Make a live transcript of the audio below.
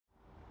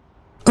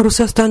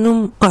Ռուսաստանում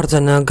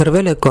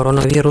արձանագրվել է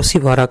կորոնավիրուսի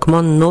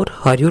վարակման նոր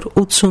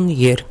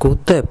 182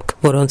 դեպք,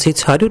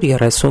 որոնցից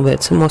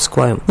 136-ը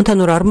Մոսկվայում։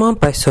 Ընդհանուր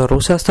առմամբ այսօր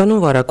Ռուսաստանում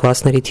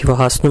վարակվածների թիվը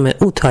հասնում է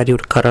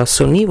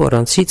 840-ի,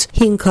 որոնցից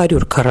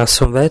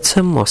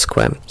 546-ը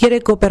Մոսկվայում։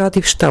 Երեք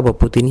օպերատիվ շտաբը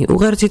Պուտինի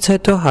ուղերձից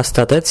հետո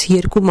հաստատեց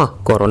 2 մահ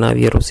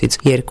կորոնավիրուսից,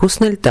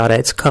 2-ն էլ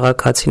տարեց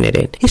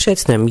քաղաքացիներին։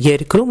 Հիշեցնեմ,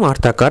 երկրում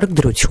արտակարգ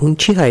դրություն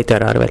չի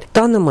հայտարարվել։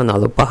 Տանը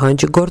մնալու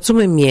պահանջը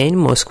գործում է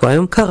միայն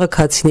Մոսկվայում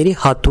քաղաքացիների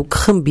հատուկ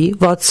խմբի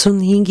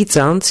 65-ից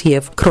անց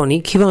եւ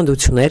քրոնիկ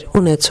հիվանդություններ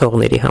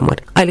ունեցողների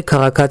համար։ Այլ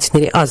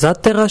քաղաքացիների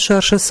ազատ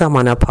տեղաշարժը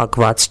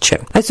սահմանափակված չէ։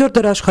 Այսօր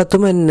դեռ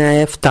աշխատում են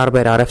նաեւ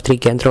տարբեր առևտրի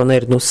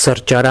կենտրոններն ու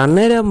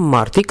սրճարանները,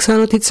 մարտի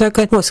 28-ից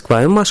սակայն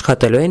Մոսկվայում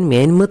աշխատելու են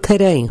միայն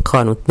մթերային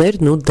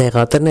խանութներն ու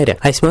դեղատները։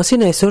 Այս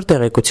մասին այսօր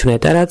տեղեկություն է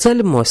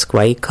տարածել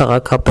Մոսկվայի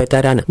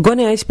քաղաքապետարանը։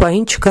 Գոնե այս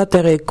պահին չկա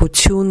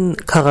տեղեկություն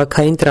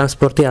քաղաքային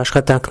տրանսպորտի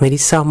աշխատանքների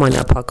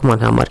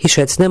սահմանափակման համար։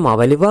 Հիշեցնեմ,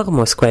 ավելի վաղ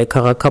Մոսկվայի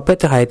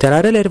քաղաքապետը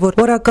հայտարարել էր, որ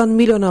որական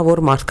միլիոնավոր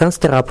մարդկանց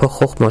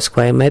տեղափոխող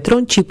Մոսկվայի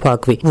մետրոն չի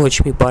փակվի ոչ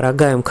մի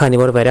պարագայում, քանի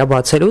որ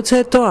վերաբացելուց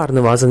հետո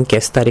առնվազն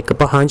կես տարի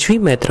կպահանջվի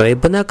մետրոյի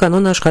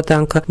բնականոն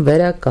աշխատանքը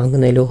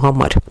վերականգնելու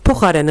համար։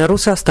 Փոխարենը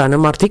Ռուսաստանը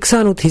մարտի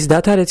 28-ից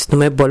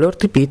դադարեցնում է բոլոր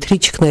տիպի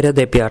թռիչքները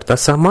դեպի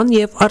արտասահման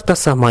եւ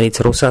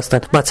արտասահմանից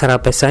Ռուսաստան,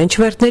 բացառապես այն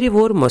չվերթների,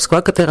 որ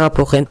Մոսկվա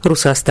կտեղափոխեն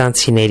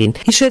ռուսաստանցիներին։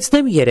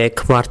 Հիշեցնեմ,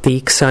 3 մարտի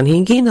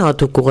 25-ին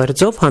հատուկ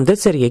ուղերձով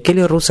հանդես էր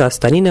եկել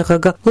Ռուսաստանի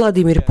նախագահ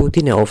Վլադիմիր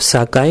Պուտինը, ով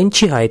սակայն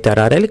չի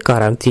հայտարարել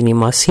կարանտինի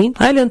մասին,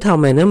 այլ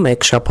ընդամենը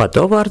մեկ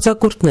շաբաթով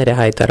արձակուրդներ է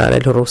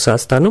հայտարարել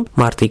Ռուսաստանում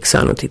մարտի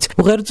 28-ից։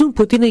 Ուղերձում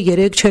Պուտինը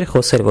երեք չէր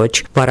խոսել ոչ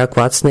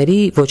վարակվածների,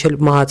 ոչ էլ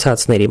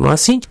մահացածների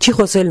մասին, չի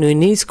խոսել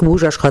նույնիսկ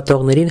բուժ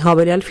աշխատողներին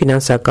հավելյալ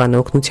ֆինանսական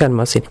օգնության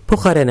մասին։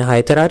 Փոխարենը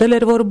հայտարարել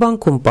էր, որ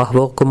բանկում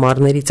պահվող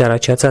գումարներից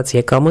առաջացած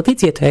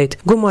եկամտից, եթե այդ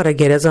գումարը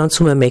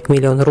գերազանցում է 1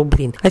 միլիոն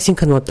ռուբլին,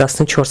 այսինքն մոտ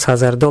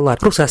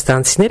 $14,000,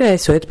 ռուսաստանցիները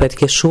այսուհետ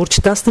պետք է շուրջ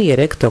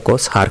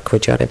 13% հարկ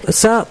վճարեն։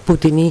 Սա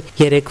Պուտինի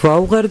երեկվա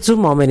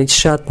ուղերձում ամենից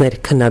շատն էր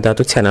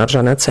քննադատության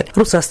արժանացել։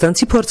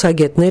 Ռուսաստանցի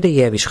փորձագետները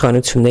եւ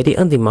իշխանությունների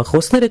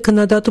ընդդիմախոսները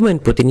քննադատում են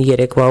Պուտինի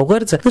երեկվա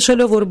ուղերձը,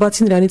 նշելով, որ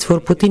բացի նրանից,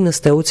 որ Պուտինն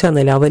ըստ էության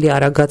էլ ավելի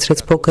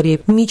արագացրեց փոքր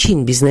եւ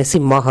միջին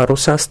բիզնեսի մահը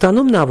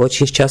Ռուսաստանում, նա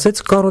ոչինչ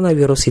չասեց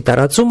կորոնավիրուսի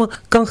տարածումը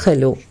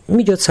կանխելու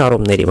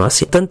միջոցառումների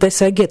մասին։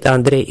 Տնտեսագետ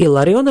Անդրեյ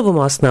Իլարիոնովը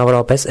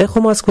մասնավորապես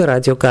Էխո Մոսկվա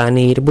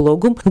ռադիոկայանի իր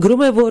բլոգում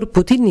գրում է, որ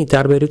Պուտինն ի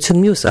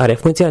տարբերություն մյուս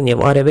արևմտյան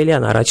եւ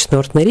արևելյան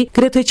առաջնորդների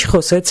գրեթե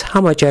չխոսեց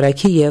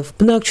համաճարակի եւ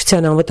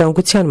բնակչության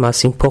անվտանգության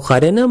մասին,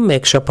 փոխարենը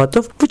մեկ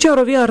շաբաթով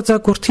վճարովի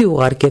արձակուրդի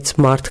ուղարկեց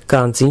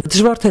մարդկանցին։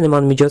 Դժվար թե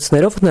նման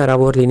միջոցներով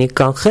հնարավոր լինի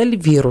կանխել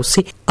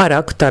վիրուսի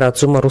արագ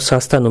տարածումը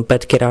Ռուսաստանում,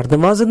 պետք էր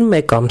առնվազն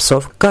մեկ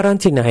ամսով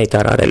կարանտինը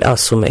հայտարարել,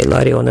 ասում է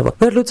Իլարիոնովը։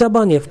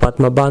 Վերլուծաբան եւ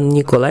պատմաբան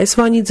Նիկոլայ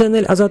Սվանիձեն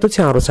էլ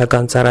Ազատության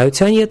ռուսական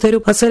ծառայության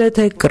եթերում ասել է,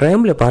 թե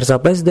Կրեմլը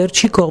պարզապես դեռ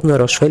չի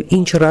կողմնորոշվել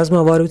ինչ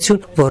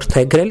ռազմավարություն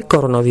որդեգրել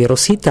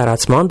կորոնավիրուսի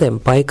տարածման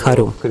դեմ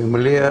պայքարում։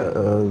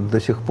 До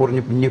сих пор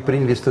не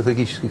приняли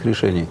стратегических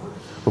решений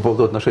по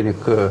поводу отношения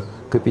к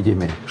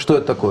эпидемии. Что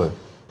это такое?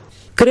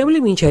 Կրեմլը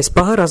մինչ այս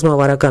պահը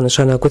ռազմավարական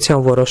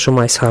նշանակության որոշում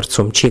այս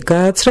հարցում չի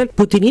կայացրել,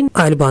 Պուտինին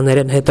այլ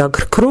բաներ են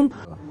հետաքրքրում։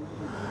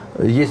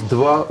 Есть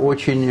два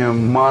очень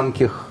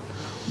маленьких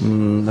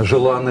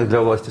желанных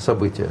для власти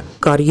события.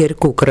 Կար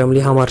երկու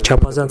Կրեմլի համար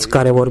չափազանց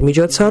կարևոր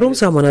միջոցառում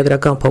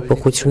սահմանադրական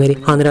փոփոխությունների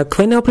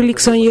հանրաքվեն ապրիլի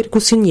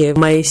 22-ին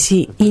եւ մայիսի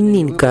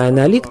 9-ին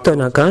կայանալիք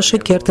տոնական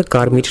շքերթը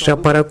Կարմիր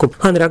հրապարակում։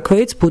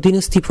 Հանրաքվեից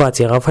Պուտինը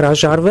ստիպված եղավ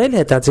հրաժարվել,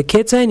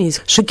 հետաձգեց այն,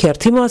 իսկ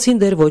շքերթի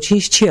մասին դեռ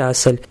ոչինչ չի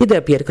ասել։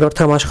 Իդեպ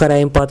երկրորդ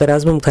համաշխարհային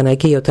պատերազմում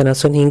քանակի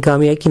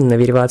 75-ամյակին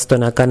նվիրված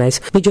տոնական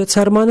այս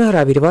միջոցառմանը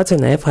հրավիրված է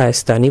նաեւ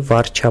Հայաստանի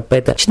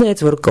վարչապետը։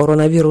 Չնայած որ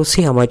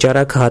կորոնավիրուսի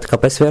համաճարակը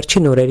հատկապես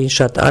վերջին օրերին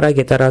շատ արագ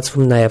է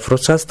տարածվում նաև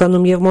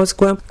Ռուսաստանում եւ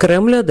Մոսկվայում,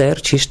 Կրեմլը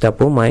դեռ չի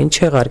շտապում այն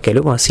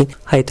չեղարկելու մասին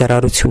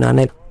հայտարարություն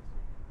անել։